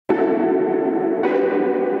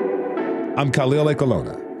I'm Khalil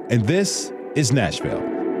Ekolona, and this is Nashville.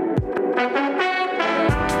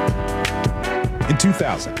 In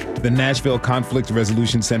 2000, the Nashville Conflict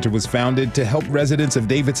Resolution Center was founded to help residents of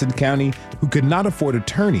Davidson County who could not afford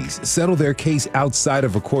attorneys settle their case outside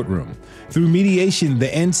of a courtroom. Through mediation, the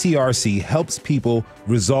NCRC helps people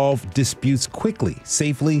resolve disputes quickly,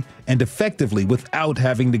 safely, and effectively without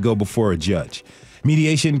having to go before a judge.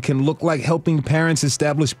 Mediation can look like helping parents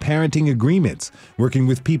establish parenting agreements, working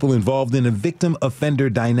with people involved in a victim-offender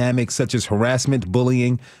dynamic such as harassment,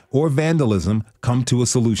 bullying, or vandalism come to a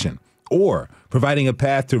solution, or providing a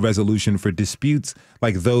path to resolution for disputes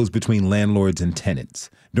like those between landlords and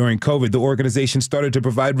tenants. During COVID, the organization started to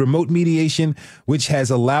provide remote mediation, which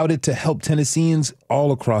has allowed it to help Tennesseans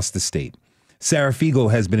all across the state. Sara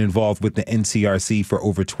Figal has been involved with the NCRC for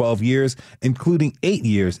over 12 years, including 8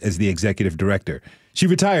 years as the executive director. She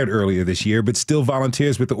retired earlier this year, but still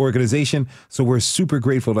volunteers with the organization, so we're super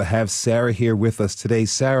grateful to have Sara here with us today.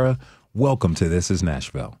 Sara, welcome to This is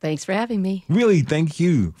Nashville. Thanks for having me. Really, thank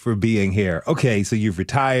you for being here. Okay, so you've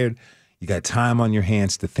retired. You got time on your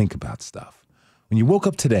hands to think about stuff. When you woke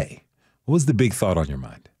up today, what was the big thought on your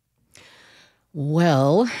mind?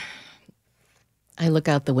 Well, I look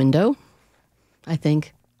out the window. I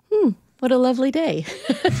think, what a lovely day.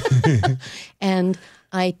 And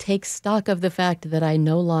I take stock of the fact that I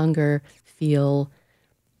no longer feel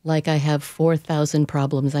like I have 4,000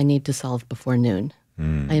 problems I need to solve before noon.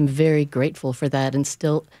 I am very grateful for that. And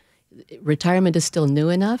still, retirement is still new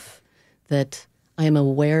enough that I am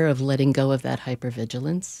aware of letting go of that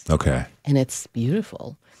hypervigilance. Okay. And it's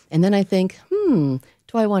beautiful. And then I think, do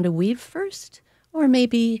I want to weave first or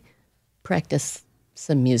maybe practice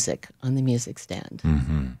some music on the music stand?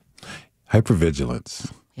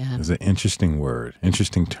 Hypervigilance Yeah. is an interesting word,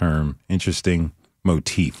 interesting term, interesting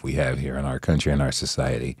motif we have here in our country and our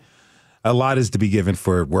society. A lot is to be given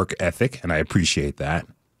for work ethic, and I appreciate that.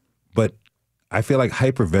 But I feel like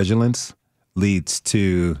hypervigilance leads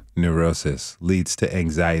to neurosis, leads to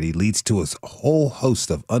anxiety, leads to a whole host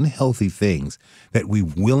of unhealthy things that we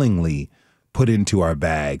willingly put into our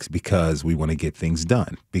bags because we want to get things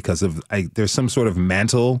done. Because of there's some sort of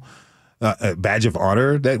mantle, a badge of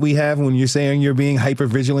honor that we have when you're saying you're being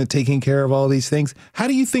hypervigilant, taking care of all these things. How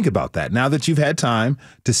do you think about that now that you've had time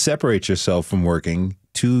to separate yourself from working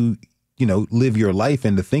to, live your life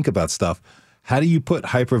and to think about stuff? How do you put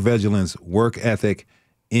hypervigilance, work ethic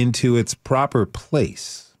into its proper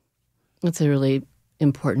place? That's a really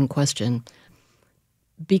important question.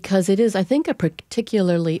 Because it is, I think, a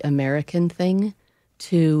particularly American thing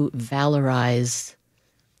to valorize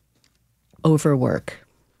overwork,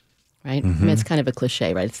 right? I mean, it's kind of a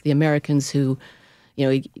cliche, right? It's the Americans who,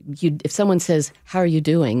 if someone says, how are you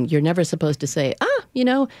doing? You're never supposed to say,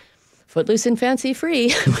 footloose and fancy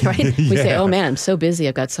free, right? We say, oh man, I'm so busy.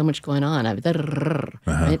 I've got so much going on.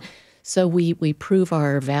 Right? So we prove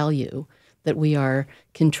our value, that we are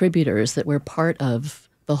contributors, that we're part of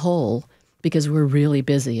the whole, because we're really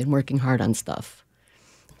busy and working hard on stuff.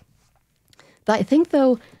 But I think,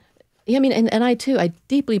 though, and I too, I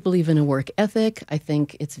deeply believe in a work ethic. I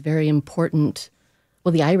think it's very important.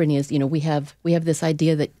 Well, the irony is, we have this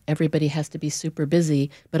idea that everybody has to be super busy,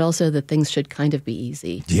 but also that things should kind of be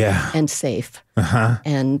easy and safe.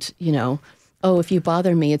 And, if you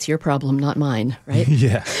bother me, it's your problem, not mine, right?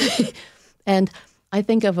 Yeah. And I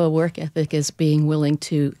think of a work ethic as being willing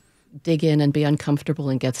to dig in and be uncomfortable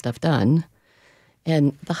and get stuff done.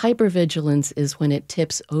 And the hypervigilance is when it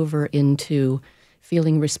tips over into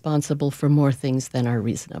feeling responsible for more things than are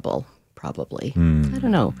reasonable, probably. I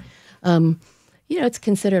don't know. It's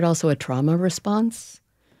considered also a trauma response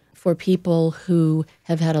for people who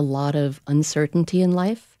have had a lot of uncertainty in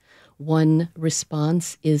life. One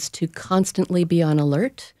response is to constantly be on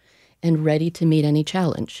alert and ready to meet any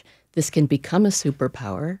challenge. This can become a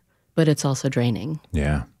superpower, but it's also draining.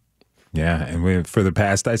 Yeah. Yeah. And for the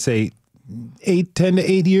past, I'd say, 10 to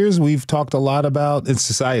 8 years, we've talked a lot about, in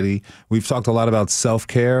society, we've talked a lot about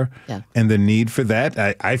self-care and the need for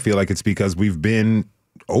that. I feel like it's because we've been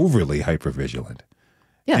overly hypervigilant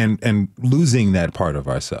and losing that part of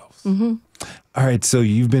ourselves. All right. So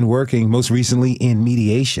you've been working most recently in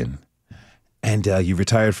mediation. And you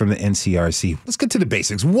retired from the NCRC. Let's get to the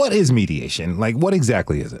basics. What is mediation? Like, what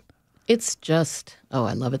exactly is it? It's just,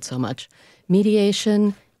 I love it so much.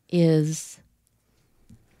 Mediation is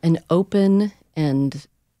an open and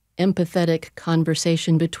empathetic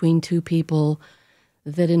conversation between two people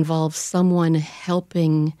that involves someone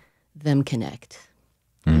helping them connect.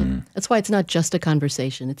 Right? That's why it's not just a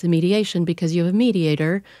conversation. It's a mediation because you have a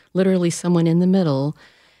mediator, literally someone in the middle,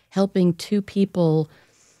 helping two people,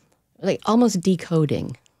 like almost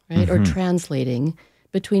decoding, right, or translating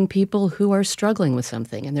between people who are struggling with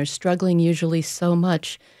something, and they're struggling usually so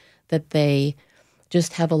much that they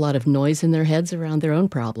just have a lot of noise in their heads around their own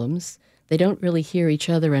problems. They don't really hear each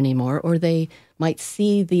other anymore, or they might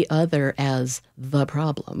see the other as the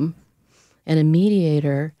problem. And a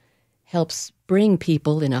mediator helps bring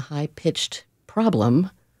people in a high-pitched problem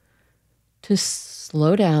to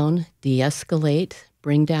slow down, de-escalate,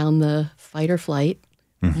 bring down the fight or flight,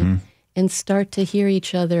 and start to hear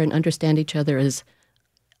each other and understand each other as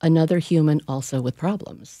another human also with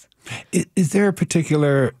problems. Is there a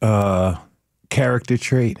particular character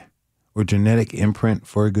trait or genetic imprint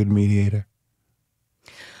for a good mediator?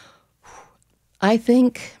 I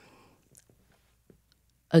think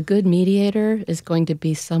a good mediator is going to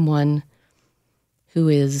be someone who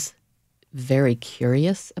is very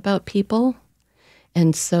curious about people,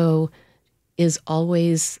 and so is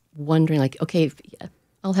always wondering, like, okay,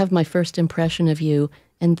 I'll have my first impression of you,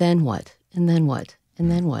 and then what? And then what? And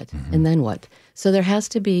then what? And then what? So there has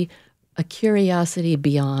to be a curiosity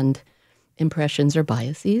beyond impressions or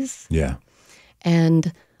biases. Yeah.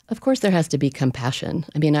 And of course, there has to be compassion.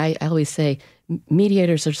 I mean, I always say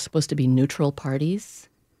mediators are supposed to be neutral parties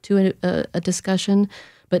to a discussion,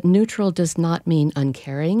 but neutral does not mean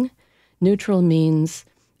uncaring. Neutral means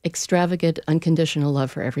extravagant, unconditional love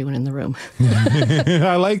for everyone in the room.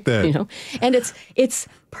 I like that. You know, and it's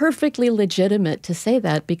perfectly legitimate to say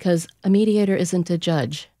that because a mediator isn't a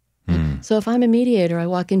judge. So if I'm a mediator, I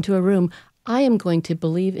walk into a room, I am going to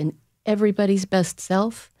believe in everybody's best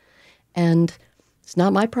self, and it's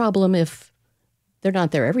not my problem if they're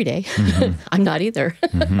not there every day. I'm not either.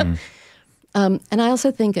 And I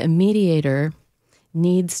also think a mediator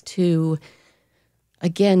needs to,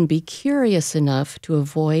 again, be curious enough to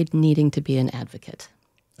avoid needing to be an advocate.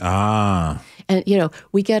 Ah. And, you know,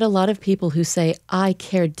 we get a lot of people who say, I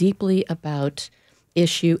care deeply about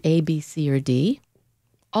issue A, B, C, or D,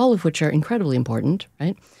 all of which are incredibly important,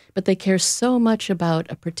 right? But they care so much about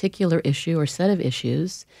a particular issue or set of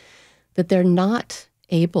issues that they're not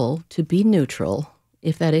able to be neutral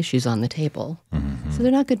if that issue's on the table. So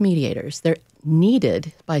they're not good mediators. They're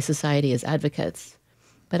needed by society as advocates,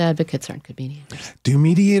 but advocates aren't good mediators. Do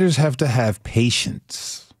mediators have to have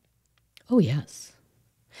patience? Oh, yes.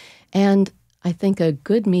 And I think a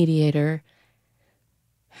good mediator,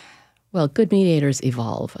 well, good mediators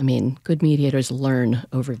evolve. I mean, good mediators learn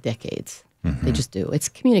over decades. They just do. It's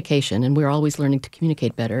communication, and we're always learning to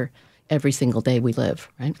communicate better every single day we live,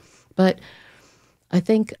 right? But I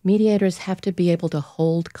think mediators have to be able to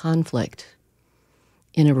hold conflict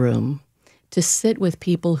in a room, to sit with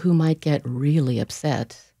people who might get really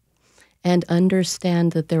upset and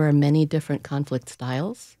understand that there are many different conflict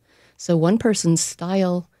styles. So one person's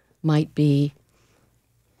style might be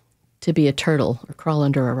to be a turtle or crawl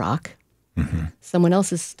under a rock. Someone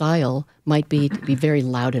else's style might be to be very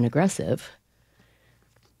loud and aggressive.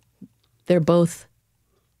 They're both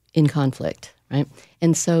in conflict, right?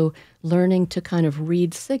 And so learning to kind of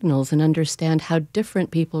read signals and understand how different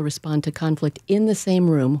people respond to conflict in the same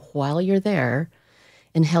room while you're there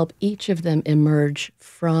and help each of them emerge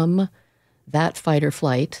from that fight or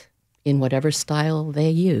flight in whatever style they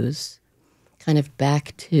use, kind of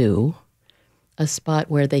back to a spot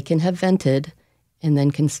where they can have vented and then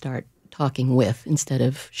can start talking with instead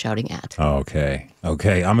of shouting at.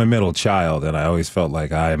 Okay. I'm a middle child, and I always felt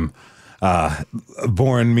like I'm a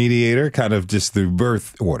born mediator, kind of just through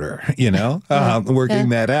birth order, you know, working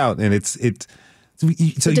that out. And so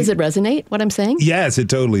does it resonate, what I'm saying? Yes, it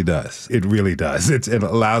totally does. It really does. It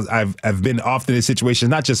allows, I've been often in situations,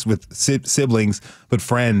 not just with siblings, but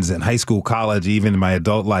friends in high school, college, even in my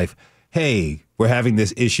adult life. Hey, we're having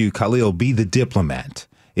this issue. Khalil, be the diplomat,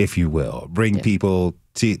 if you will. Bring people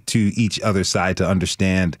to each other's side to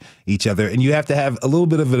understand each other. And you have to have a little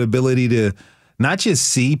bit of an ability to not just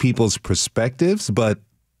see people's perspectives, but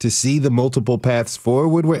to see the multiple paths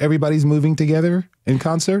forward where everybody's moving together in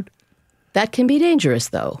concert. That can be dangerous,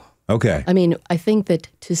 though. Okay. I mean, I think that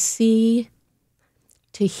to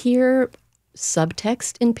hear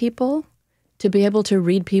subtext in people, to be able to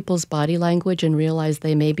read people's body language and realize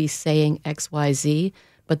they may be saying X, Y, Z,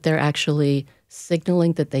 but they're actually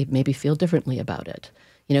signaling that they maybe feel differently about it.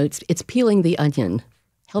 You know, it's peeling the onion,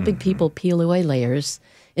 helping people peel away layers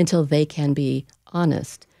until they can be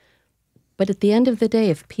honest. But at the end of the day,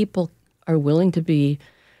 if people are willing to be,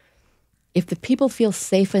 if the people feel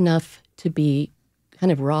safe enough to be kind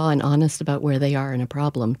of raw and honest about where they are in a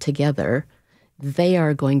problem together, they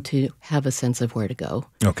are going to have a sense of where to go.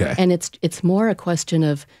 Okay. And it's more a question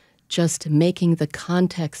of just making the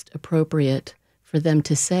context appropriate for them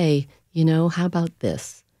to say, you know, how about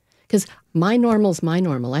this? Because my normal's my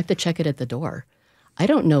normal. I have to check it at the door. I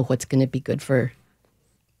don't know what's going to be good for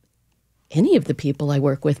any of the people I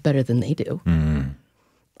work with better than they do.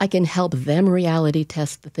 I can help them reality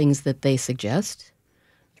test the things that they suggest.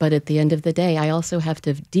 But at the end of the day, I also have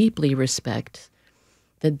to deeply respect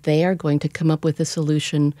that they are going to come up with a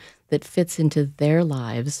solution that fits into their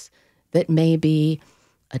lives that may be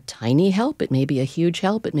a tiny help, it may be a huge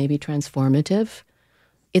help, it may be transformative.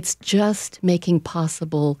 It's just making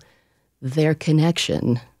possible their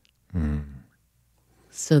connection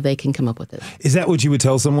so they can come up with it. Is that what you would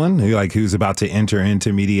tell someone who's about to enter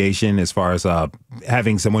into mediation, as far as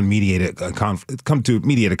having someone mediate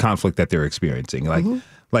mediate a conflict that they're experiencing?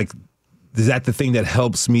 Like, is that the thing that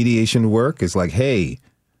helps mediation work? Is like, hey,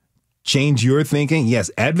 change your thinking. Yes,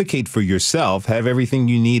 advocate for yourself. Have everything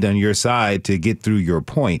you need on your side to get through your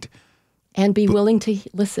point. And be willing to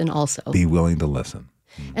listen also. Be willing to listen.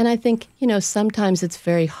 And I think, sometimes it's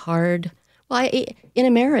very hard. Well, in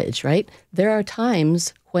a marriage, right, there are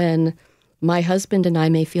times when my husband and I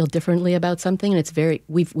may feel differently about something, and it's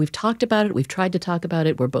we've talked about it, we've tried to talk about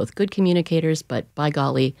it, we're both good communicators, but by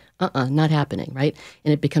golly, not happening, right?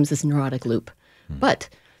 And it becomes this neurotic loop. But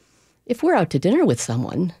if we're out to dinner with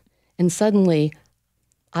someone, and suddenly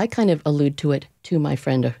I kind of allude to it to my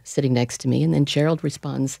friend sitting next to me, and then Gerald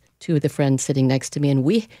responds to the friend sitting next to me, and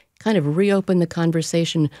we kind of reopen the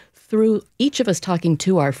conversation through each of us talking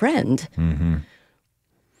to our friend.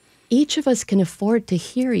 Each of us can afford to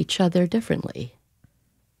hear each other differently.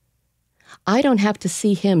 I don't have to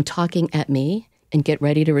see him talking at me and get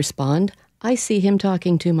ready to respond. I see him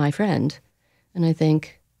talking to my friend, and I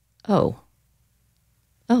think, oh,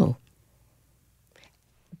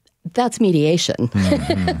 that's mediation,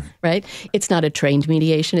 right? It's not a trained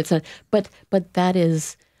mediation. It's not, but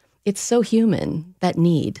it's so human, that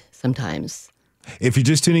need sometimes. If you're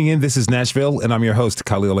just tuning in, this is Nashville, and I'm your host,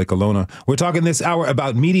 Khalil Ekolona. We're talking this hour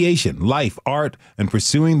about mediation, life, art, and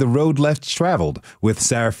pursuing the road less traveled with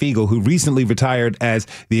Sara Figal, who recently retired as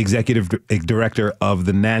the executive director of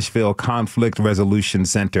the Nashville Conflict Resolution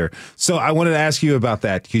Center. So I wanted to ask you about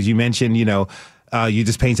that, because you mentioned, you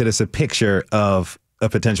just painted us a picture of a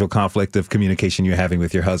potential conflict of communication you're having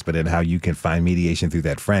with your husband and how you can find mediation through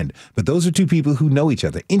that friend. But those are two people who know each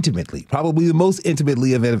other intimately, probably the most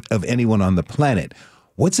intimately of anyone on the planet.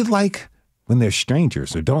 What's it like when they're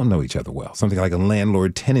strangers or don't know each other well? Something like a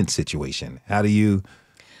landlord-tenant situation. How do you...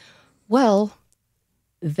 Well,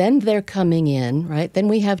 then they're coming in, right? Then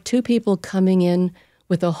we have two people coming in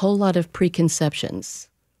with a whole lot of preconceptions,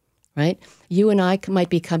 right? You and I might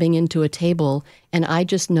be coming into a table, and I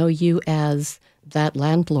just know you as that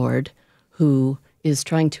landlord who is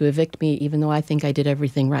trying to evict me even though I think I did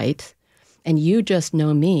everything right. And you just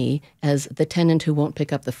know me as the tenant who won't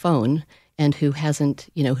pick up the phone and who hasn't,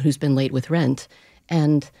 who's been late with rent.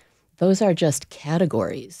 And those are just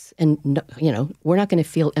categories. And, we're not going to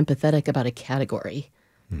feel empathetic about a category,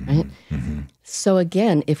 right? So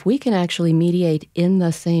again, if we can actually mediate in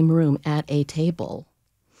the same room at a table,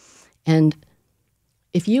 and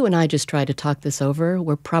if you and I just try to talk this over,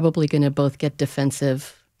 we're probably going to both get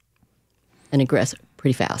defensive and aggressive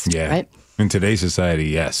pretty fast, right? In today's society,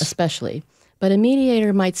 yes. Especially. But a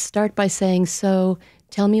mediator might start by saying, so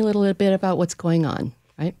tell me a little bit about what's going on,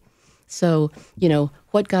 right? So,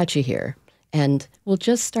 what got you here? And we'll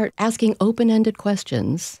just start asking open-ended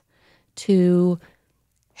questions to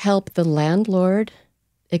help the landlord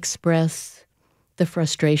express the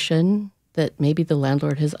frustration that maybe the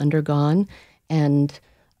landlord has undergone, and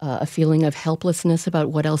a feeling of helplessness about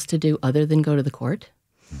what else to do other than go to the court.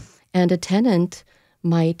 And a tenant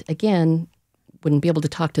might, again, wouldn't be able to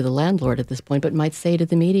talk to the landlord at this point, but might say to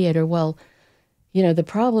the mediator, well, the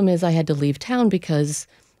problem is I had to leave town because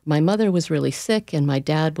my mother was really sick and my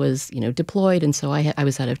dad was, deployed, and so I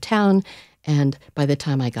was out of town. And by the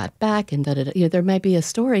time I got back, and there might be a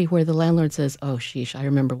story where the landlord says, oh, sheesh, I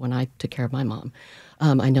remember when I took care of my mom.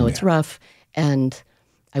 I know it's rough, and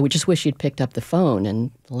I would just wish you'd picked up the phone. And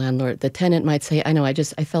the tenant might say, I know, I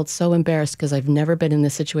felt so embarrassed because I've never been in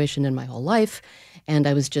this situation in my whole life. And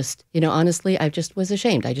I was just, honestly, I just was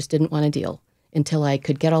ashamed. I just didn't want to deal until I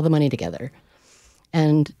could get all the money together.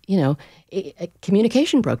 And,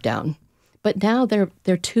 communication broke down. But now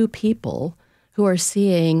they're two people who are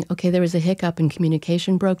seeing, okay, there was a hiccup and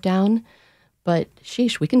communication broke down, but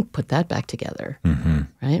sheesh, we can put that back together,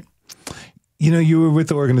 right? You were with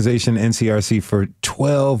the organization NCRC for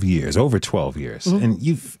 12 years, over 12 years, and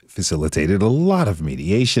you've facilitated a lot of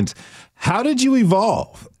mediations. How did you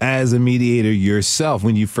evolve as a mediator yourself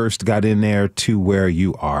when you first got in there to where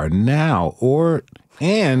you are now?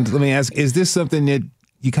 And let me ask, is this something that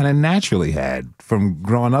you kind of naturally had from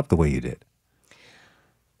growing up the way you did?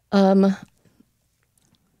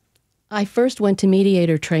 I first went to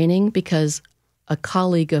mediator training because a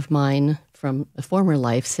colleague of mine from a former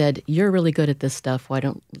life said, "You're really good at this stuff.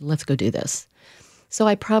 Let's go do this." So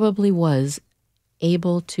I probably was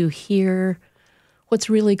able to hear what's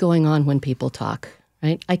really going on when people talk,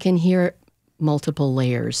 right? I can hear multiple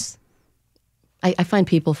layers. I find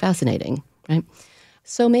people fascinating, right?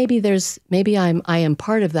 So maybe I am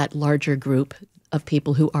part of that larger group of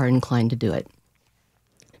people who are inclined to do it.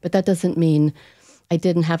 But that doesn't mean I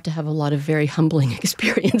didn't have to have a lot of very humbling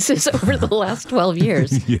experiences over the last 12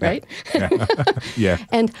 years, Yeah. right? Yeah.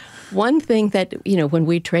 And one thing that, when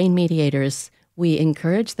we train mediators, we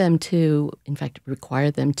encourage them to, in fact, require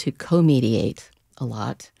them to co-mediate a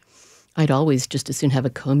lot. I'd always just as soon have a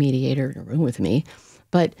co-mediator in a room with me.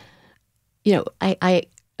 But, I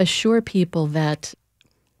assure people that,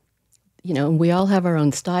 we all have our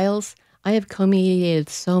own styles. I have co-mediated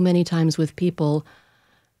so many times with people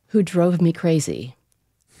who drove me crazy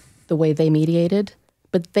the way they mediated,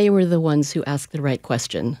 but they were the ones who asked the right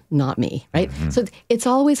question, not me, right? Mm-hmm. So it's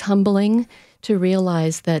always humbling to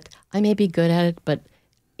realize that I may be good at it, but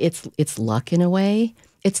it's luck in a way.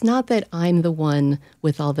 It's not that I'm the one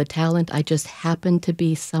with all the talent. I just happen to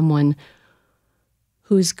be someone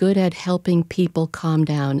who's good at helping people calm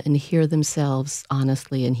down and hear themselves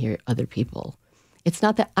honestly and hear other people. It's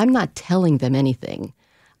not that I'm not telling them anything.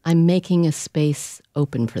 I'm making a space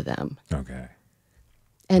open for them. Okay.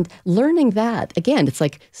 And learning that, again, it's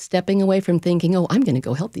like stepping away from thinking, oh, I'm going to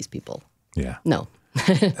go help these people. Yeah. No.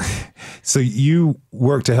 So you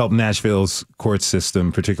work to help Nashville's court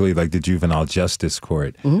system, particularly like the juvenile justice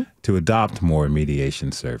court, to adopt more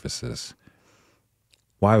mediation services.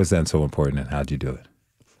 Why was that so important, and how'd you do it?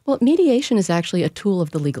 Well, mediation is actually a tool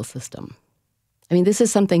of the legal system. I mean, this is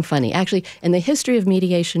something funny. Actually, and the history of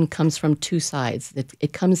mediation comes from two sides.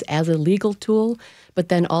 It comes as a legal tool, but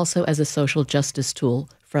then also as a social justice tool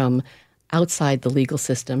from outside the legal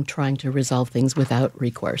system trying to resolve things without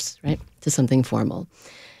recourse, right, to something formal.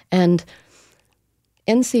 And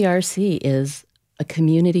NCRC is a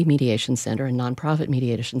community mediation center, a nonprofit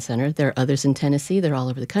mediation center. There are others in Tennessee. They're all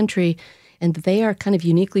over the country. And they are kind of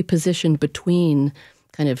uniquely positioned between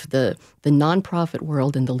kind of the nonprofit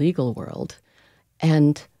world and the legal world.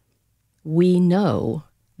 And we know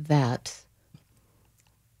that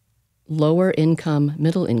lower income,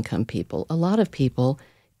 middle income people, a lot of people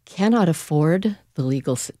cannot afford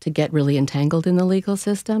to get really entangled in the legal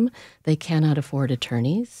system. They cannot afford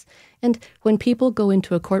attorneys. And when people go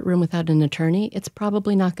into a courtroom without an attorney, it's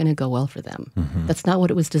probably not going to go well for them. Mm-hmm. That's not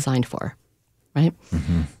what it was designed for, right?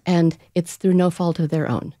 Mm-hmm. And it's through no fault of their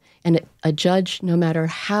own. And a judge, no matter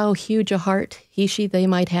how huge a heart they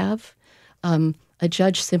might have, a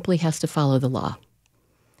judge simply has to follow the law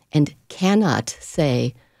and cannot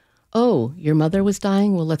say, oh, your mother was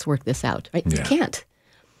dying, well, let's work this out, right? Yeah. You can't.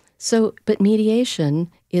 So, but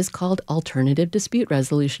mediation is called alternative dispute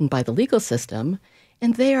resolution by the legal system,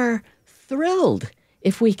 and they are thrilled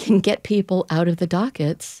if we can get people out of the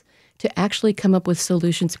dockets to actually come up with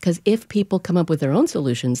solutions, because if people come up with their own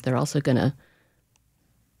solutions, they're also going to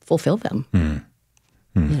fulfill them.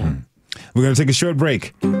 Mm-hmm. We're going to take a short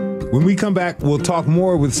break. When we come back, we'll talk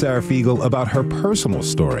more with Sara Figal about her personal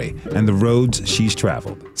story and the roads she's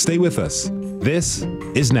traveled. Stay with us. This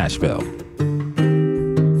is Nashville.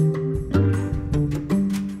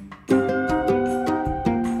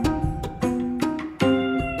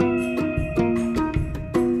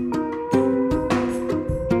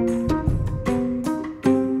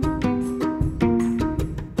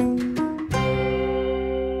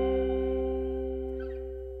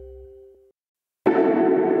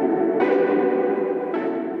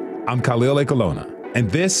 I'm Khalil Ekolona, and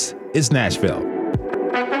this is Nashville.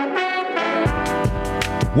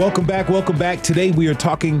 Welcome back. Today we are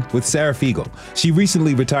talking with Sara Figal. She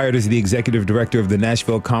recently retired as the executive director of the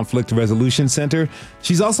Nashville Conflict Resolution Center.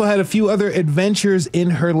 She's also had a few other adventures in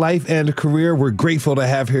her life and career. We're grateful to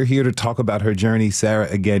have her here to talk about her journey. Sara,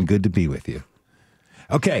 again, good to be with you.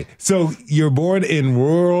 Okay, so you're born in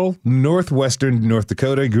rural northwestern North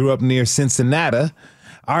Dakota, grew up near Cincinnati.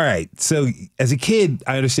 All right. So as a kid,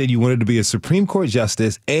 I understand you wanted to be a Supreme Court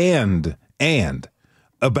justice and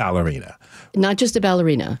a ballerina. Not just a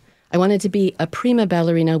ballerina. I wanted to be a prima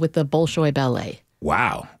ballerina with the Bolshoi Ballet.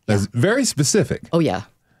 Wow. That's very specific. Oh, yeah.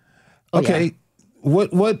 Okay. Yeah.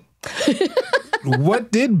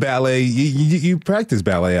 What did ballet? You practiced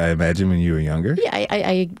ballet, I imagine, when you were younger. Yeah,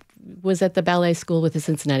 I was at the ballet school with the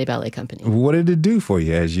Cincinnati Ballet Company. What did it do for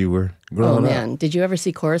you as you were growing up? Oh, man. Did you ever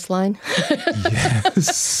see Chorus Line? Yes.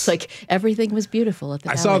 It's like everything was beautiful at the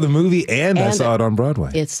ballet. I saw the movie and I saw it on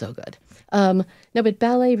Broadway. It's so good. No, but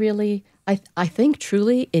ballet really, I think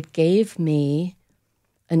truly it gave me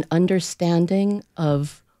an understanding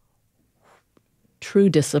of true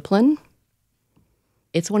discipline,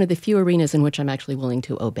 it's one of the few arenas in which I'm actually willing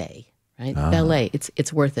to obey, right? Ballet,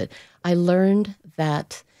 it's worth it. I learned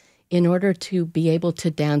that in order to be able to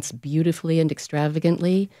dance beautifully and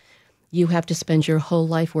extravagantly, you have to spend your whole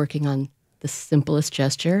life working on the simplest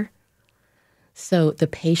gesture. So the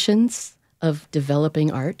patience of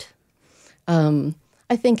developing art.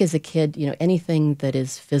 I think as a kid, anything that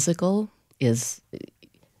is physical is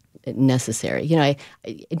necessary.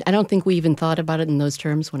 I don't think we even thought about it in those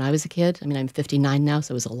terms when I was a kid. I mean, I'm 59 now,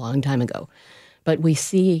 so it was a long time ago. But we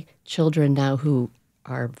see children now who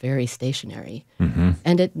are very stationary. Mm-hmm.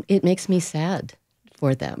 And it makes me sad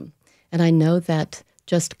for them. And I know that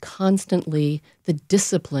just constantly the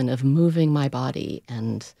discipline of moving my body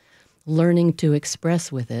and learning to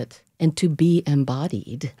express with it and to be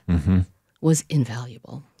embodied was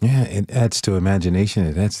invaluable. Yeah, it adds to imagination.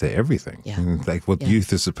 It adds to everything. Yeah. Like what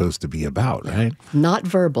youth is supposed to be about, right? Not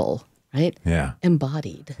verbal, right? Yeah.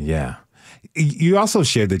 Embodied. Yeah. You also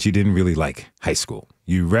shared that you didn't really like high school.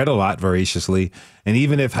 You read a lot voraciously, and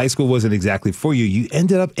even if high school wasn't exactly for you, you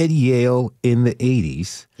ended up at Yale in the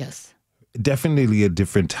 80s. Yes. Definitely a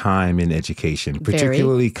different time in education,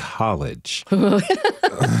 particularly college.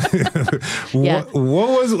 Yeah.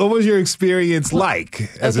 What was your experience like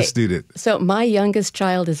as a student? So my youngest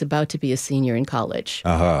child is about to be a senior in college.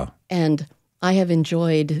 And I have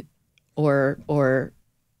enjoyed or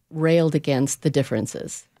railed against the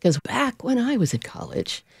differences. Because back when I was at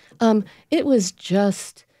college, it was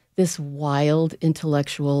just this wild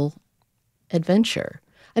intellectual adventure.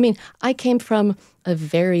 I mean, I came from a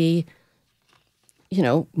very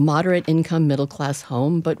moderate income, middle class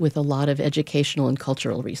home, but with a lot of educational and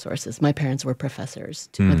cultural resources. My parents were professors,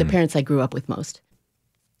 the parents I grew up with most.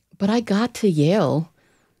 But I got to Yale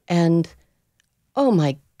and, oh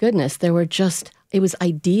my goodness, it was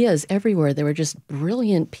ideas everywhere. There were just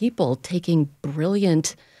brilliant people taking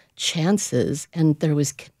brilliant chances, and there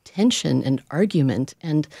was contention and argument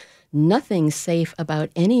and nothing safe about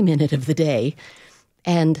any minute of the day.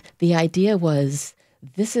 And the idea was,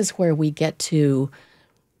 this is where we get to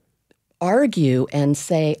argue and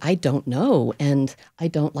say, I don't know, and I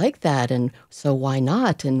don't like that, and so why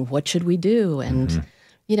not, and what should we do? And,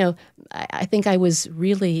 I think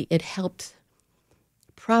it helped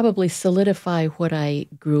probably solidify what I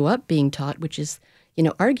grew up being taught, which is,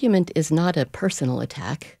 argument is not a personal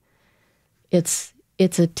attack. It's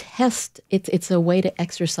a test. It's a way to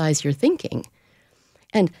exercise your thinking.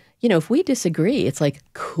 And, if we disagree, it's like,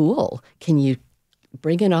 cool, can you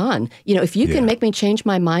bring it on? If you can make me change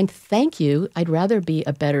my mind, thank you. I'd rather be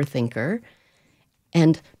a better thinker.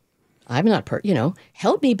 And I'm not,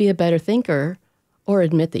 help me be a better thinker or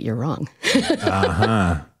admit that you're wrong.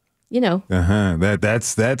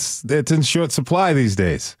 That's in short supply these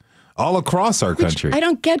days, all across our country. I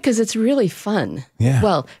don't get, because it's really fun. Yeah.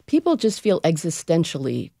 Well, people just feel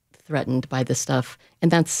existentially threatened by this stuff.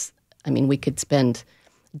 And we could spend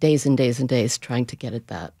days and days and days trying to get at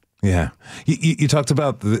that. Yeah. You talked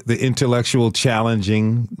about the intellectual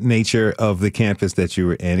challenging nature of the campus that you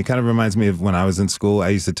were in. It kind of reminds me of when I was in school. I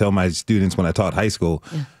used to tell my students when I taught high school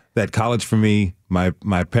that college for me, my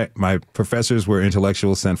professors were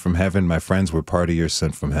intellectuals sent from heaven. My friends were partiers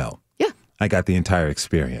sent from hell. Yeah. I got the entire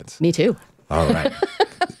experience. Me too. All right.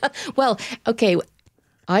 Well, okay.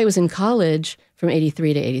 I was in college from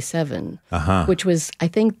 83 to 87, which was, I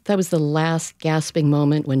think that was the last gasping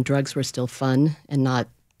moment when drugs were still fun and not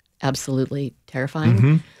absolutely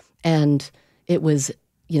terrifying. And it was,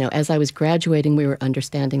 as I was graduating, we were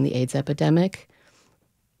understanding the AIDS epidemic.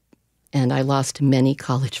 And I lost many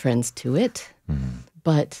college friends to it.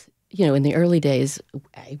 But, in the early days,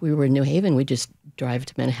 we were in New Haven. We'd just drive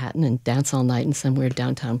to Manhattan and dance all night in some weird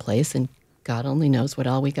downtown place. And God only knows what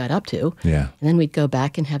all we got up to. Yeah. And then we'd go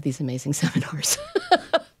back and have these amazing seminars.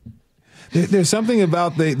 There's something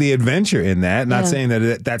about the adventure in that. Not saying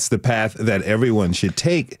that that's the path that everyone should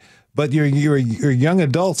take, but you're young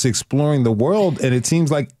adults exploring the world, and it seems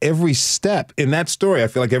like every step in that story, I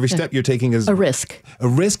feel like every step you're taking is a risk,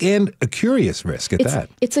 and a curious risk at that.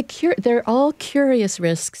 They're all curious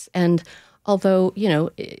risks, and although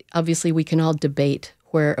obviously we can all debate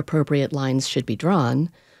where appropriate lines should be drawn,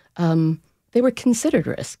 they were considered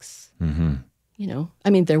risks.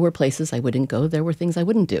 There were places I wouldn't go. There were things I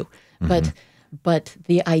wouldn't do. But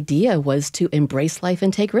the idea was to embrace life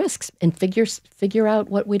and take risks and figure out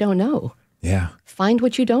what we don't know. Yeah. Find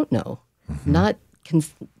what you don't know, not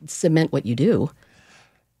cement what you do.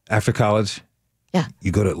 After college,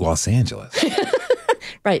 you go to Los Angeles.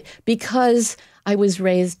 Right. Because I was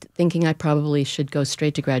raised thinking I probably should go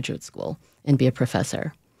straight to graduate school and be a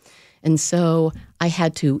professor. And so I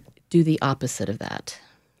had to do the opposite of that.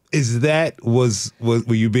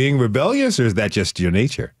 Were you being rebellious, or is that just your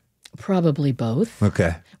nature? Probably both.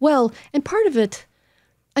 Okay. Well, and part of it,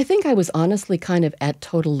 I think I was honestly kind of at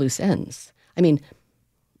total loose ends. I mean,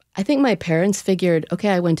 I think my parents figured, okay,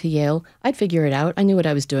 I went to Yale, I'd figure it out. I knew what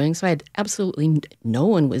I was doing, so I had absolutely no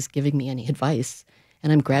one was giving me any advice.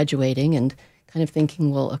 And I'm graduating and kind of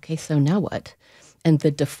thinking, well, okay, so now what? And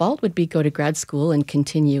the default would be go to grad school and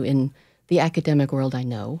continue in the academic world I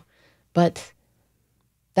know. But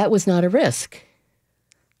that was not a risk.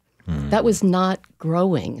 That was not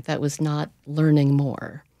growing. That was not learning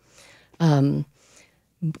more.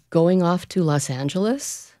 Going off to Los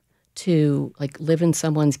Angeles to like live in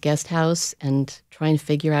someone's guest house and try and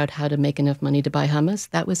figure out how to make enough money to buy hummus,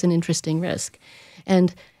 that was an interesting risk.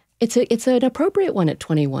 And it's an appropriate one at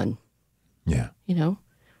 21. Yeah. You know?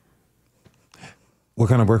 What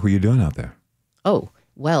kind of work were you doing out there? Oh,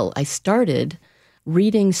 well, I started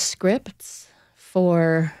reading scripts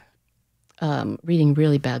for, reading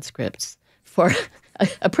really bad scripts for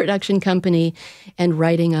a production company and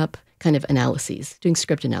writing up kind of analyses, doing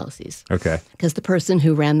script analyses. Okay. Because the person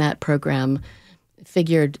who ran that program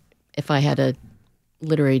figured if I had a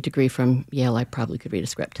literary degree from Yale, I probably could read a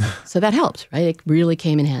script. So that helped, right? It really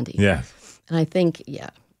came in handy. Yeah. And I think, yeah.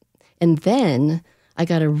 And then I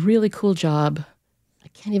got a really cool job. I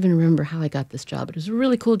can't even remember how I got this job, but it was a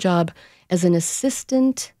really cool job as an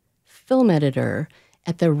assistant film editor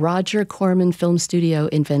at the Roger Corman Film Studio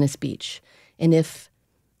in Venice Beach. And if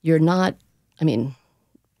you're not, I mean,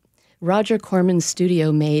 Roger Corman's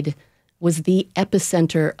studio was the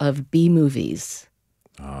epicenter of B movies.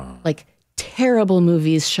 Oh. Like terrible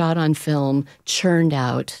movies shot on film, churned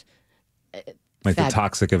out. Like The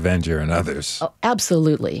Toxic Avenger and others. Oh,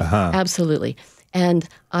 absolutely. Uh-huh. Absolutely. And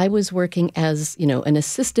I was working as, an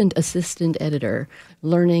assistant editor,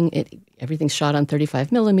 learning it. Everything's shot on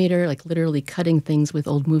 35 millimeter, like literally cutting things with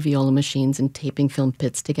old moviola machines and taping film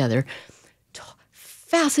pits together.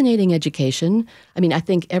 Fascinating education. I mean, I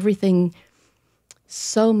think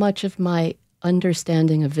so much of my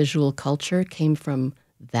understanding of visual culture came from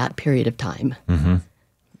that period of time. Mm-hmm.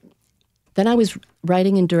 Then I was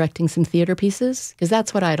writing and directing some theater pieces, because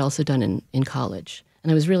that's what I had also done in college.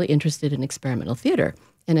 And I was really interested in experimental theater.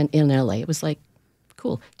 And in LA, it was like,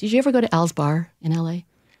 cool. Did you ever go to Al's Bar in LA?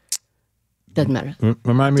 Doesn't matter.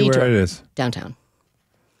 Remind me where it is. Downtown.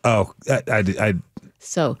 Oh, I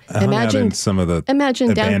So hung out in some of the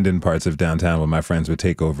abandoned parts of downtown where my friends would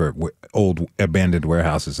take over old abandoned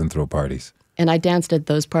warehouses and throw parties. And I danced at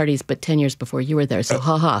those parties, but 10 years before you were there, so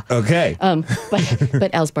ha-ha. Okay.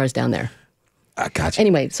 But Al's Bar's down there. I gotcha.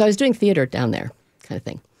 Anyway, so I was doing theater down there, kind of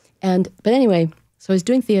thing. But anyway, so I was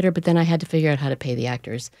doing theater, but then I had to figure out how to pay the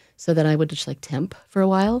actors. So then I would just temp for a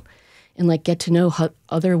while and get to know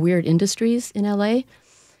other weird industries in LA.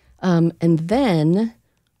 And then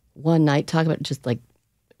one night, talk about just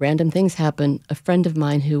random things happen. A friend of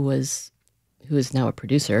mine who is now a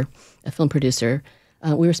producer, a film producer,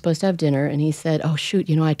 we were supposed to have dinner, and he said, oh, shoot,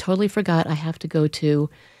 I totally forgot I have to go to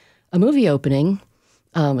a movie opening.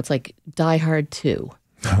 It's like Die Hard 2.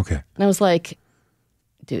 Okay. And I was like,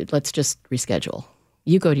 dude, let's just reschedule.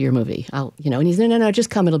 You go to your movie. And he's, no, just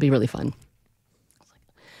come. It'll be really fun.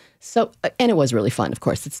 So, and it was really fun. Of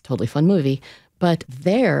course, it's a totally fun movie. But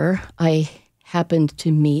there I happened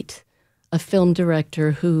to meet a film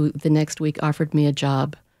director who the next week offered me a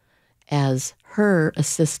job as her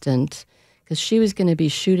assistant because she was going to be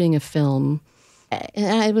shooting a film.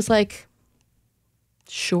 And I was like,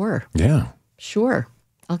 sure. Yeah. Sure.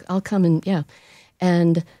 I'll come and, yeah.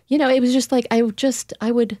 And, it was just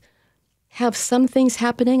I would have some things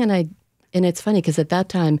happening. And it's funny because at that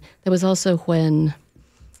time, that was also when,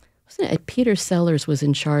 wasn't it, Peter Sellers was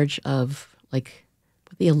in charge of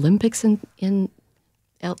the Olympics in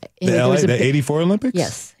the 84 Olympics?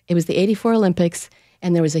 Yes. It was the 84 Olympics.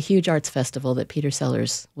 And there was a huge arts festival that Peter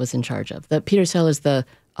Sellers was in charge of. Peter Sellers, the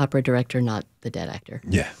opera director, not the dead actor.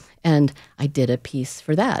 Yeah. And I did a piece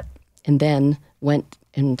for that. And then went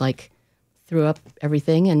and threw up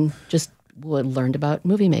everything and just learned about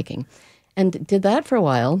movie making. And did that for a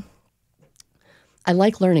while. I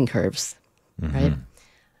like learning curves, right?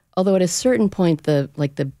 Although at a certain point,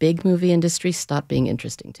 the big movie industry stopped being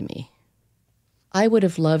interesting to me. I would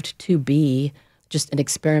have loved to be just an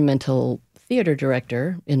experimental theater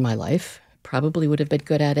director in my life. Probably would have been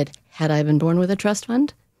good at it had I been born with a trust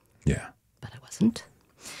fund. Yeah. But I wasn't.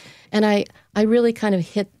 And I really kind of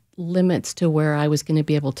hit limits to where I was going to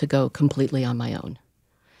be able to go completely on my own.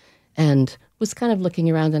 And was kind of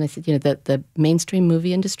looking around and I said, that the mainstream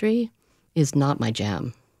movie industry is not my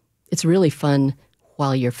jam. It's really fun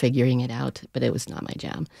while you're figuring it out, but it was not my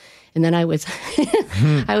jam. And then I was,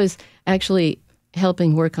 I was actually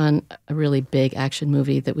helping work on a really big action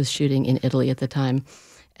movie that was shooting in Italy at the time.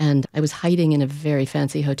 And I was hiding in a very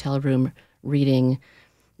fancy hotel room reading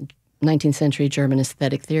 19th century German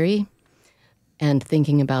aesthetic theory and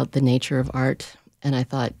thinking about the nature of art. And I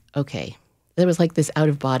thought, okay, there was like this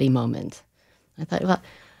out-of-body moment. I thought, well,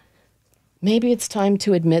 maybe it's time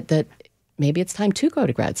to admit that maybe it's time to go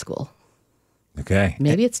to grad school. Okay.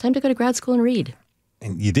 Maybe it's time to go to grad school and read.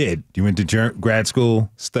 And you did. You went to grad school,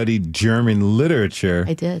 studied German literature.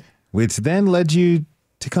 I did. Which then led you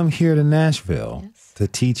to come here to Nashville to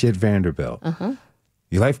teach at Vanderbilt. Uh-huh.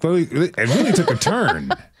 Your life really took a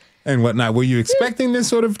turn and whatnot. Were you expecting this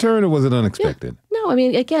sort of turn, or was it unexpected? Yeah. No, I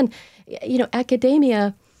mean, again,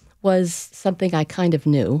 academia was something I kind of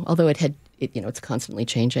knew, although it's constantly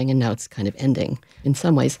changing, and now it's kind of ending in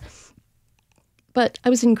some ways. But I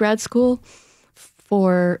was in grad school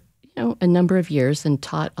for a number of years and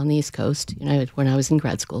taught on the East Coast, when I was in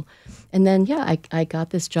grad school. And then, I got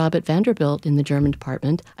this job at Vanderbilt in the German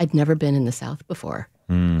department. I'd never been in the South before.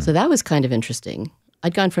 So that was kind of interesting.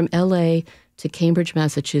 I'd gone from L.A. to Cambridge,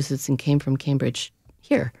 Massachusetts, and came from Cambridge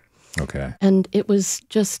here. Okay. And it was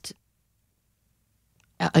just,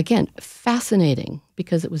 again, fascinating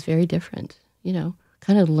because it was very different,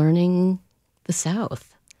 kind of learning the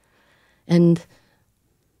South. And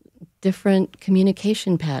different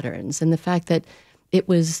communication patterns, and the fact that it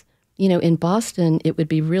was, in Boston, it would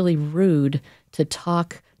be really rude to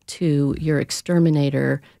talk to your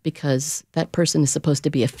exterminator because that person is supposed to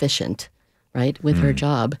be efficient, right, with her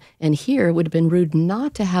job. And here it would have been rude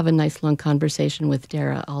not to have a nice long conversation with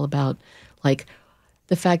Dara all about, like,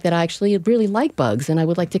 the fact that I actually really like bugs and I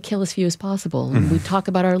would like to kill as few as possible. And we'd talk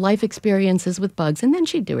about our life experiences with bugs, and then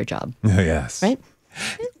she'd do her job. Oh, yes. Right?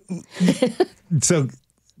 So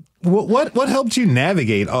what helped you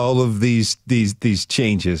navigate all of these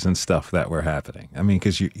changes and stuff that were happening? I mean,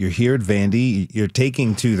 because you're here at Vandy, you're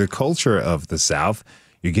taking to the culture of the South,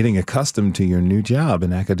 you're getting accustomed to your new job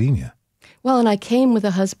in academia. Well, and I came with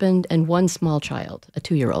a husband and one small child, a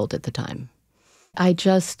 2-year-old at the time. I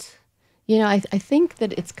just, I think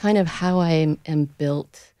that it's kind of how I am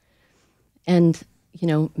built. And,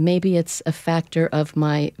 maybe it's a factor of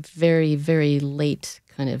my very, very late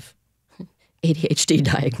kind of ADHD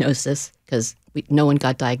diagnosis, because no one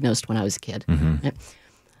got diagnosed when I was a kid. Mm-hmm.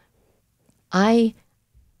 I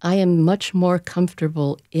am much more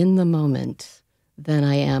comfortable in the moment than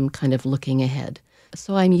I am kind of looking ahead.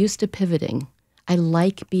 So I'm used to pivoting. I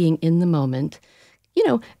like being in the moment,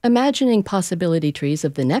 imagining possibility trees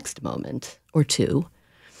of the next moment or two.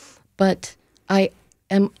 But I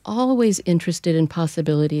am always interested in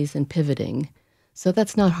possibilities and pivoting. So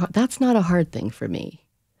that's not a hard thing for me.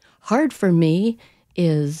 Hard for me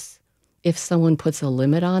is if someone puts a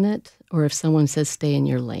limit on it, or if someone says stay in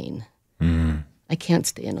your lane. Mm. I can't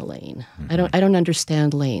stay in a lane. Mm-hmm. I don't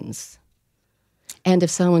understand lanes. And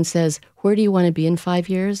if someone says, where do you want to be in 5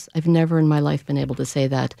 years? I've never in my life been able to say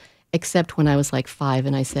that, except when I was like 5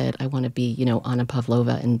 and I said I want to be, Anna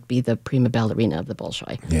Pavlova and be the prima ballerina of the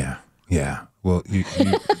Bolshoi. Yeah. Well,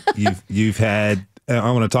 you've had.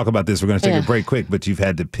 I want to talk about this. We're going to take a break quick, but you've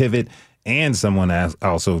had to pivot. And someone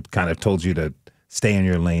also kind of told you to stay in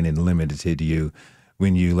your lane and limited you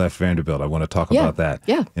when you left Vanderbilt. I want to talk about that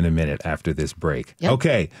in a minute after this break. Yep.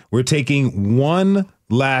 Okay, we're taking one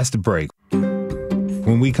last break.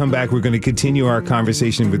 When we come back, we're going to continue our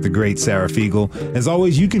conversation with the great Sara Figal. As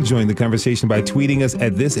always, you can join the conversation by tweeting us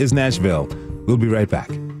at This Is Nashville. We'll be right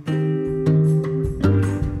back.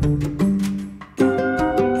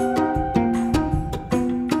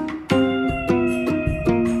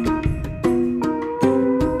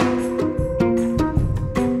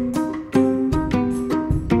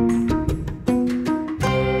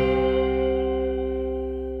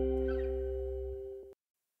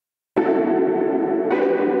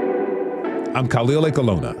 I'm Khalil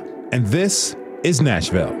Ekalona, and this is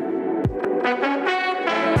Nashville.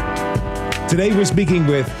 Today we're speaking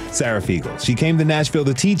with Sara Figal. She came to Nashville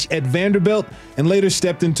to teach at Vanderbilt and later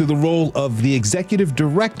stepped into the role of the executive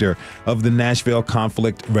director of the Nashville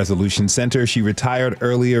Conflict Resolution Center. She retired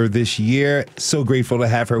earlier this year. So grateful to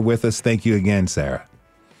have her with us. Thank you again, Sara.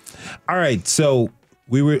 All right, so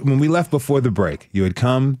when we left before the break, you had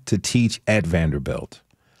come to teach at Vanderbilt.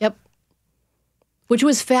 Yep, which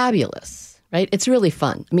was fabulous. Right? It's really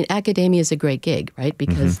fun. I mean, academia is a great gig, right?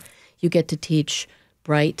 Because you get to teach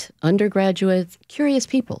bright undergraduates, curious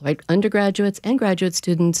people, right? Undergraduates and graduate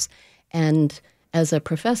students. And as a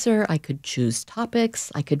professor, I could choose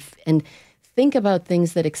topics. I could and think about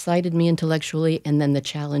things that excited me intellectually. And then the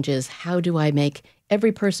challenge is, how do I make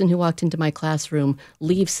every person who walked into my classroom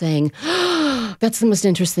leave saying, oh, that's the most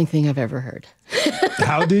interesting thing I've ever heard.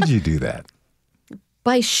 How did you do that?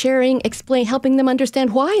 by sharing, helping them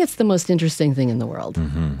understand why it's the most interesting thing in the world,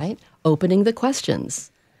 right? Opening the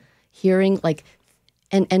questions, hearing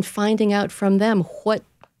and finding out from them what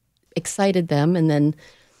excited them, and then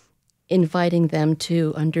inviting them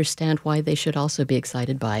to understand why they should also be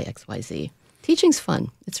excited by XYZ. Teaching's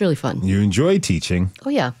fun. It's really fun. You enjoy teaching. Oh,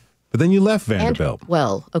 yeah. But then you left Vanderbilt.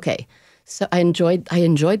 Okay. So I enjoyed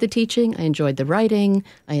the teaching. I enjoyed the writing.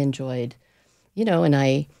 I enjoyed, and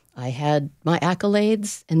I had my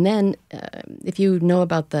accolades. And then if you know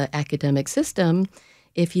about the academic system,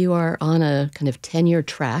 if you are on a kind of tenure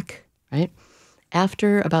track, right,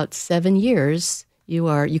 after about 7 years,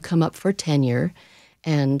 you come up for tenure,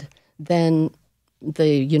 and then the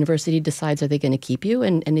university decides, are they going to keep you?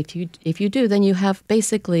 And if you do, then you have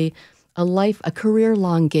basically a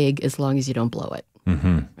career-long gig as long as you don't blow it,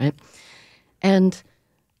 right? And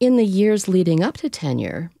in the years leading up to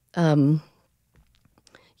tenure, you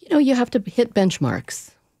have to hit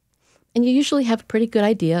benchmarks, and you usually have a pretty good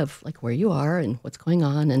idea of where you are and what's going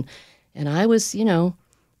on. And I was,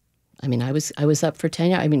 I was up for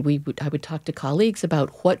tenure. I would talk to colleagues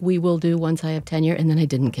about what we will do once I have tenure, and then I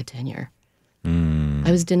didn't get tenure.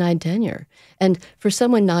 I was denied tenure. And for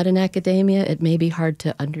someone not in academia, it may be hard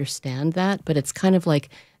to understand that, but it's kind of like,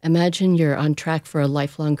 imagine you're on track for a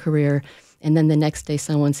lifelong career, and then the next day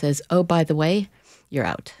someone says, oh, by the way, you're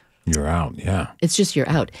out. You're out, yeah. It's just you're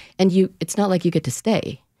out. And it's not like you get to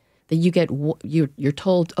stay. That you're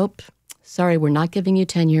told, oh, sorry, we're not giving you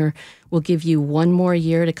tenure. We'll give you 1 more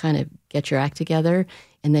year to kind of get your act together,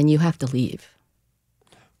 and then you have to leave.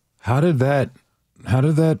 How did that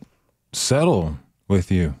settle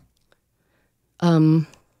with you?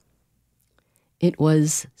 It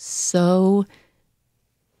was so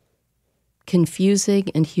confusing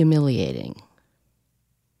and humiliating.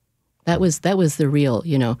 That was the real,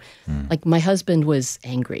 my husband was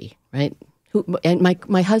angry, right? And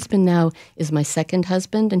my husband now is my second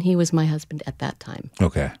husband, and he was my husband at that time.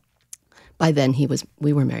 Okay. By then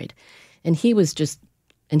we were married, and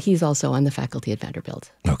he's also on the faculty at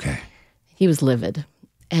Vanderbilt. Okay. He was livid.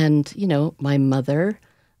 And, my mother,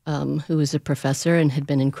 who was a professor and had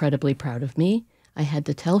been incredibly proud of me, I had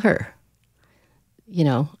to tell her,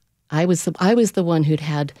 I was the one who'd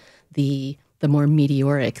had the more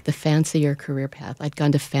meteoric, the fancier career path. I'd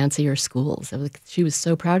gone to fancier schools. She was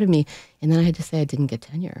so proud of me. And then I had to say I didn't get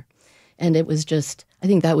tenure. And it was I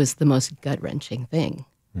think that was the most gut-wrenching thing.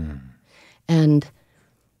 And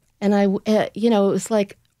I, it was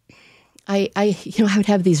like, I would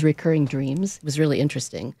have these recurring dreams. It was really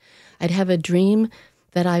interesting. I'd have a dream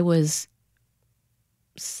that I was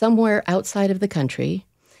somewhere outside of the country,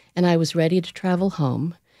 and I was ready to travel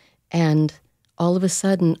home, and all of a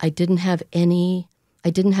sudden I didn't have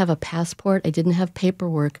a passport, I didn't have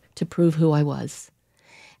paperwork to prove who I was.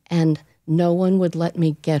 And no one would let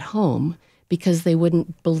me get home because they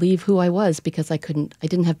wouldn't believe who I was, because I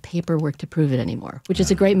didn't have paperwork to prove it anymore, which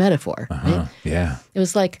is a great metaphor, right? Yeah. It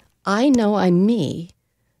was like, I know I'm me,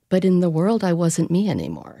 but in the world I wasn't me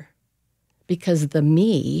anymore, because the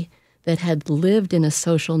me that had lived in a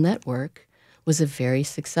social network was a very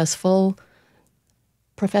successful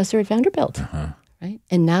professor at Vanderbilt, right?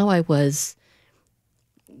 And now I was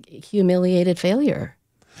humiliated failure.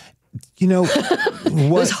 It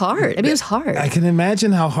was hard. It was hard. I can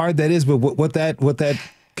imagine how hard that is, but how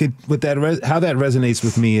that resonates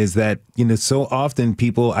with me is that, so often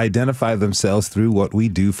people identify themselves through what we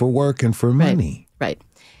do for work and for money. Right.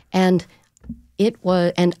 And in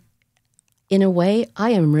a way,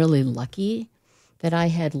 I am really lucky that I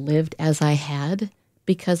had lived as I had,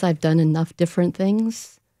 because I've done enough different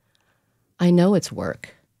things. I know it's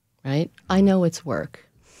work, right? I know it's work.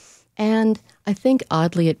 And I think,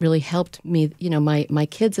 oddly, it really helped me. My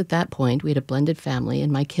kids at that point, we had a blended family,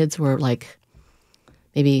 and my kids were like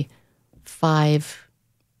maybe 5,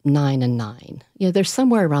 9, and 9. They're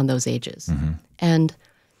somewhere around those ages. And,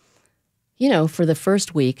 for the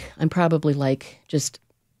first week, I'm probably just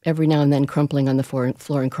every now and then crumpling on the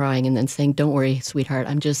floor and crying, and then saying, don't worry, sweetheart,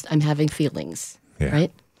 I'm having feelings,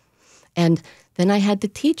 right? And then I had to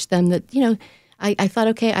teach them that, I thought,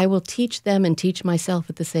 okay, I will teach them and teach myself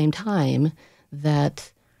at the same time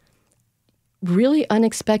that really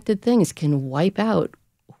unexpected things can wipe out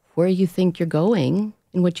where you think you're going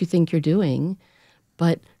and what you think you're doing.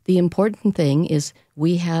 But the important thing is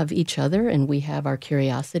we have each other, and we have our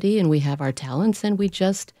curiosity, and we have our talents, and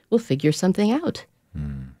we'll figure something out.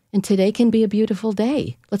 And today can be a beautiful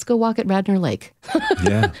day. Let's go walk at Radnor Lake.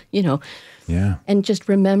 Yeah. Yeah. And just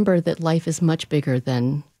remember that life is much bigger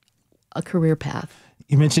than a career path.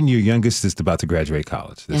 You mentioned your youngest is about to graduate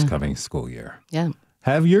college this coming school year. Yeah.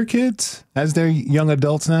 Have your kids, as they're young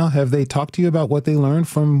adults now, have they talked to you about what they learned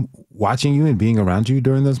from watching you and being around you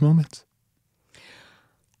during those moments?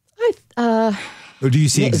 Or do you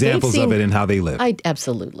see examples of it in how they live?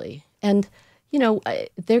 Absolutely. And,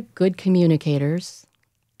 they're good communicators.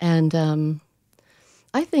 And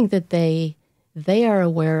I think that they are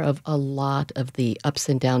aware of a lot of the ups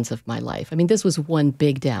and downs of my life. I mean, this was one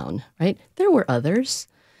big down, right? There were others.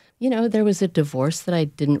 There was a divorce that I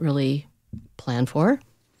didn't really plan for,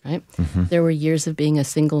 right? Mm-hmm. There were years of being a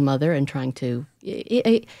single mother and trying to...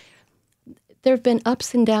 there have been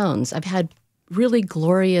ups and downs. I've had really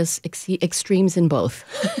glorious extremes in both.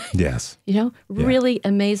 Yes. Really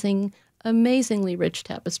amazingly rich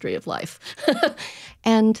tapestry of life.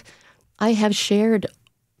 And I have shared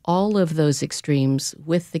all of those extremes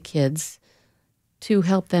with the kids to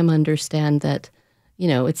help them understand that,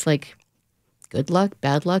 it's like good luck,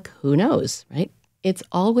 bad luck, who knows, right? It's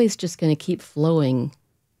always just going to keep flowing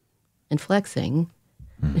and flexing.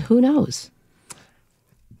 Who knows?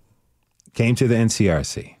 Came to the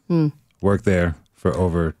NCRC. Worked there for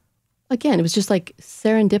over... Again, it was just like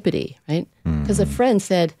serendipity, right? Because a friend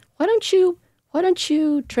said, why don't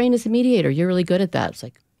you train as a mediator? You're really good at that. It's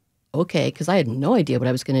like, okay, because I had no idea what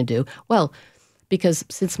I was going to do. Well, because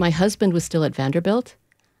since my husband was still at Vanderbilt,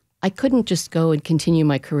 I couldn't just go and continue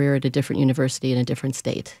my career at a different university in a different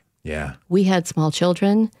state. Yeah. We had small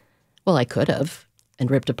children. Well, I could have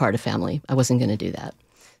and ripped apart a family. I wasn't going to do that.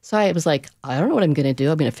 So I was like, I don't know what I'm going to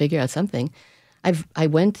do. I'm going to figure out something. I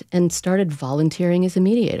went and started volunteering as a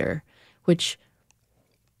mediator, which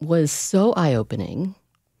was so eye-opening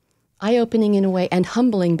in a way, and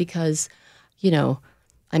humbling because,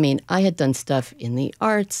 I had done stuff in the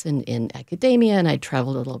arts and in academia, and I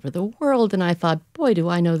traveled all over the world, and I thought, boy, do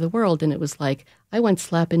I know the world. And it was like I went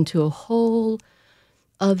slap into a whole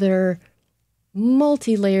other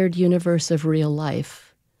multi-layered universe of real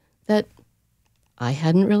life that I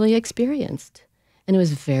hadn't really experienced. And it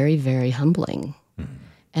was very, very humbling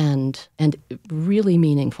and really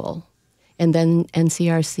meaningful. And then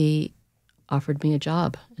NCRC offered me a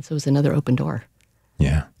job. And so it was another open door.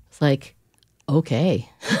 Yeah. It's like, okay.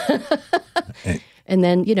 And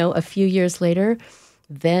then, a few years later,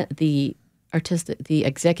 the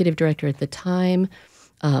executive director at the time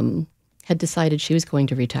had decided she was going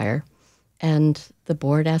to retire. And the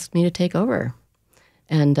board asked me to take over.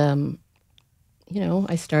 And,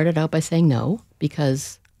 I started out by saying no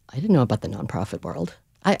because I didn't know about the nonprofit world.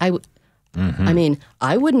 I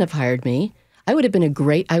wouldn't have hired me. I would have been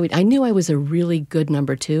I knew I was a really good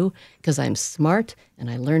number two because I'm smart and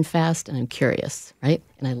I learn fast and I'm curious, right?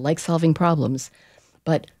 And I like solving problems.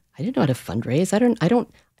 But I didn't know how to fundraise. I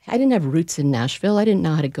didn't have roots in Nashville. I didn't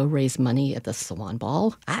know how to go raise money at the Swan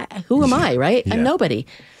Ball. Who am I, right? Yeah. I'm nobody.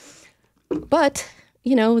 But,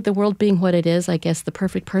 the world being what it is, I guess the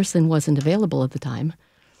perfect person wasn't available at the time.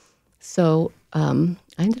 So I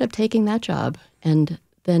ended up taking that job and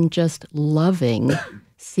then just loving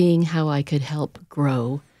seeing how I could help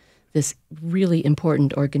grow this really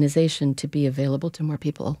important organization to be available to more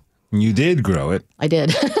people. You did grow it. I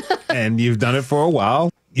did. And you've done it for a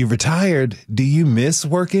while. You retired. Do you miss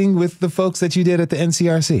working with the folks that you did at the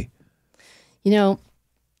NCRC?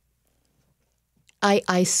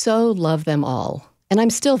 I so love them all. And I'm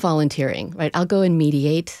still volunteering, right? I'll go and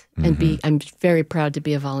mediate and I'm very proud to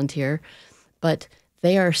be a volunteer, but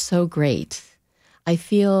they are so great. I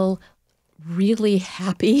feel really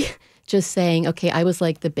happy just saying, okay, I was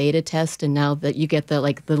like the beta test and now that you get the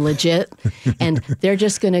legit and they're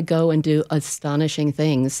just going to go and do astonishing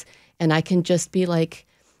things. And I can just be like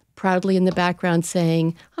proudly in the background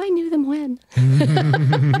saying, I knew them when.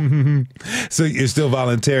 So you're still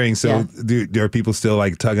volunteering. So yeah. There are people still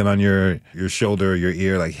like tugging on your shoulder, or your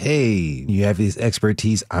ear, like, hey, you have this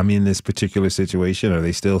expertise. I'm in this particular situation. Are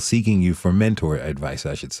they still seeking you for mentor advice,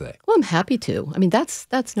 I should say? Well, I'm happy to. I mean,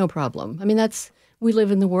 that's no problem. I mean, we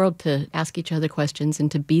live in the world to ask each other questions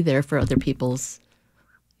and to be there for other people's,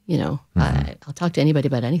 I'll talk to anybody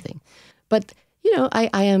about anything. But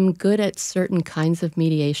I am good at certain kinds of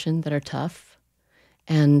mediation that are tough.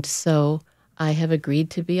 And so I have agreed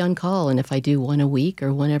to be on call. And if I do one a week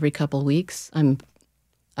or one every couple of weeks,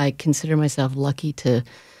 I consider myself lucky to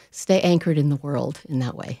stay anchored in the world in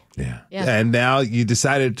that way. Yeah. And now you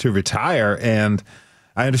decided to retire. And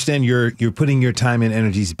I understand you're putting your time and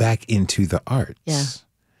energies back into the arts. Yeah.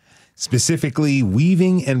 Specifically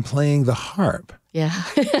weaving and playing the harp. Yeah.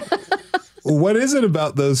 What is it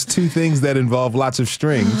about those two things that involve lots of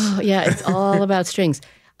strings? Oh, yeah, it's all about strings.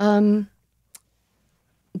 Going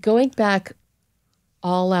back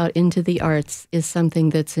all out into the arts is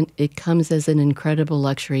something it comes as an incredible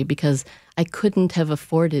luxury because I couldn't have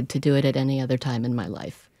afforded to do it at any other time in my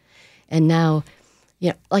life. And now,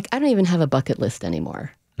 like I don't even have a bucket list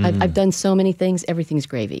anymore. I've done so many things, everything's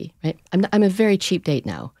gravy, right? I'm a very cheap date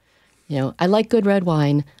now. I like good red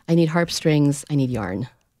wine, I need harp strings, I need yarn.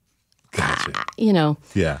 Gotcha.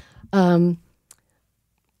 Yeah.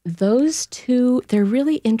 Those two, they're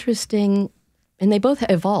really interesting, and they both have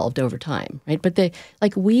evolved over time, right? But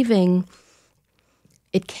like weaving,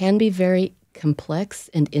 it can be very complex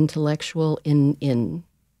and intellectual in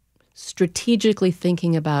strategically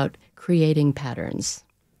thinking about creating patterns,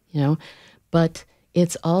 But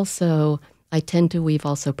it's also, I tend to weave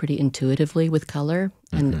also pretty intuitively with color,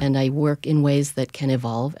 and I work in ways that can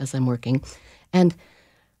evolve as I'm working. And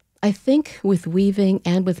I think with weaving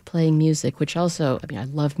and with playing music, which also, I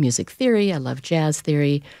love music theory, I love jazz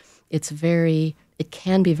theory. It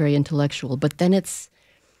can be very intellectual, but then it's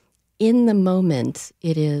in the moment,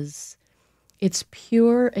 it's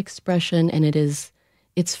pure expression, and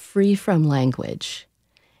it's free from language.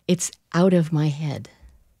 It's out of my head.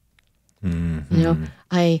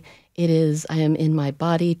 I am in my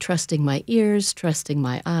body, trusting my ears, trusting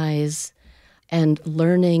my eyes, and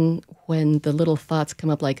learning when the little thoughts come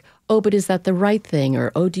up like, oh, but is that the right thing?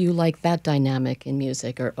 Or, oh, do you like that dynamic in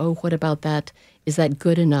music? Or, oh, what about that? Is that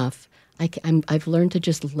good enough? I've learned to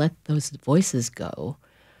just let those voices go.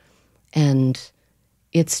 And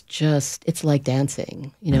it's like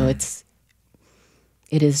dancing. It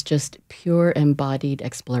is just pure embodied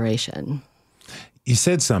exploration. You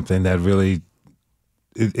said something that really,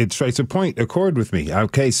 it strikes a chord with me.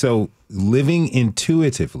 Okay, so living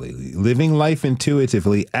life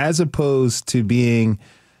intuitively, as opposed to being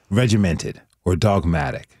regimented or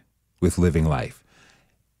dogmatic with living life.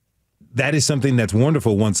 That is something that's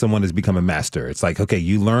wonderful once someone has become a master. It's like, okay,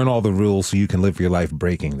 you learn all the rules so you can live your life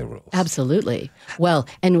breaking the rules. Absolutely. Well,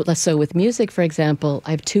 and so with music, for example,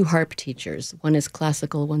 I have two harp teachers. One is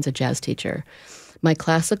classical, one's a jazz teacher. My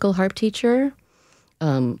classical harp teacher,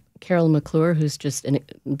 Carol McClure, who's just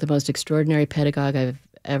the most extraordinary pedagogue I've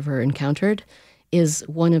ever encountered, is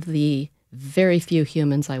one of the very few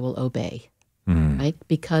humans I will obey, right?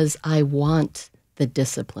 Because I want the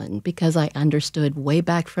discipline, because I understood way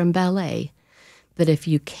back from ballet that if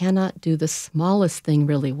you cannot do the smallest thing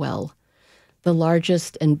really well, the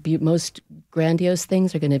largest and most grandiose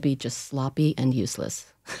things are going to be just sloppy and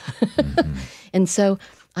useless. And so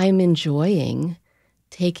I'm enjoying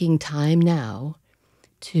taking time now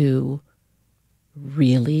to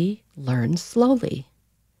really learn slowly,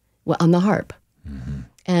 on the harp.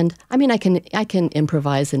 And I can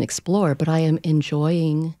improvise and explore, but I am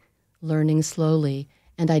enjoying learning slowly,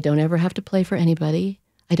 and I don't ever have to play for anybody.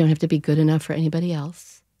 I don't have to be good enough for anybody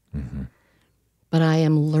else. But I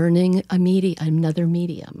am learning another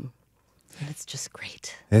medium, and it's just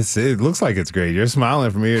great. It looks like it's great. You're smiling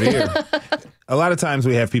from ear to ear. A lot of times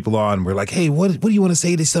we have people on, we're like, hey, what do you want to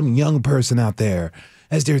say to some young person out there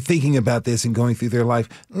as they're thinking about this and going through their life?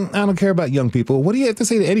 I don't care about young people. What do you have to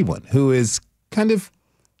say to anyone who is kind of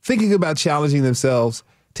thinking about challenging themselves,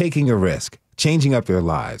 taking a risk, changing up their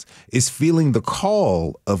lives, is feeling the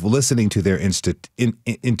call of listening to their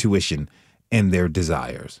intuition and their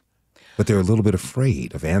desires, but they're a little bit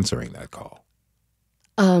afraid of answering that call?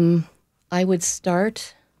 I would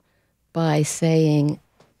start by saying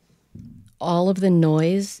all of the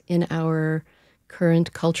noise in our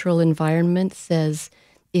current cultural environment says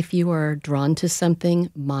if you are drawn to something,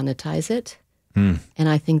 monetize it. And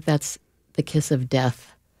I think that's the kiss of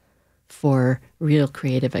death for real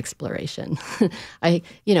creative exploration. There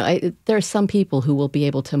are some people who will be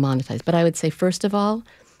able to monetize, but I would say, first of all,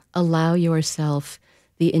 allow yourself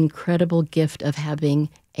the incredible gift of having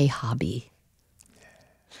a hobby,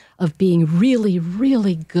 of being really,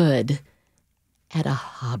 really good at a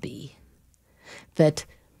hobby that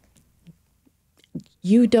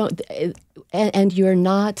you don't, and you're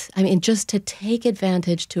not, just to take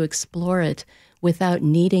advantage, to explore it without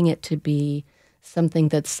needing it to be something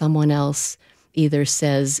that someone else either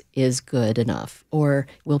says is good enough or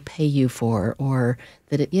will pay you for, or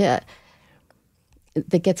that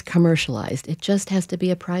that gets commercialized. It just has to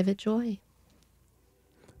be a private joy.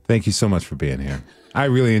 Thank you so much for being here. I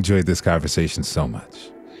really enjoyed this conversation so much.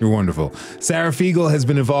 You're wonderful. Sara Figal has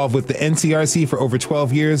been involved with the NCRC for over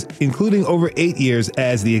 12 years, including over 8 years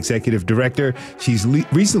as the executive director. She's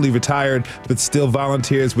recently retired, but still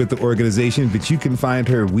volunteers with the organization. But you can find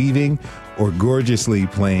her weaving or gorgeously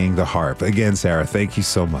playing the harp. Again, Sara, thank you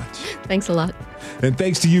so much. Thanks a lot. And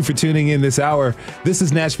thanks to you for tuning in this hour. This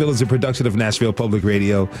is Nashville is a production of Nashville Public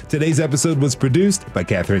Radio. Today's episode was produced by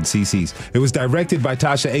Katherine Ceicys. It was directed by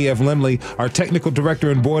Tasha A.F. Lemley. Our technical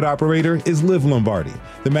director and board operator is Liv Lombardi.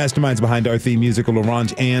 The masterminds behind our theme music are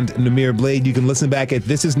Laurent and Namir Blade. You can listen back at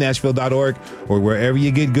thisisnashville.org or wherever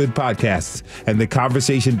you get good podcasts. And the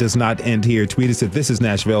conversation does not end here. Tweet us at This Is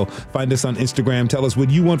Nashville. Find us on Instagram. Tell us what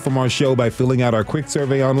you want from our show by filling out our quick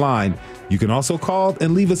survey online. You can also call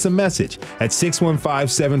and leave us a message at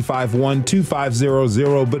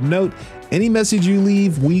 615-751-2500. But note, any message you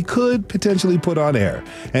leave, we could potentially put on air.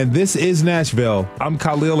 And this is Nashville. I'm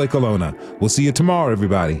Khalil Ekolona. We'll see you tomorrow,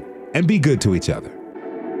 everybody. And be good to each other.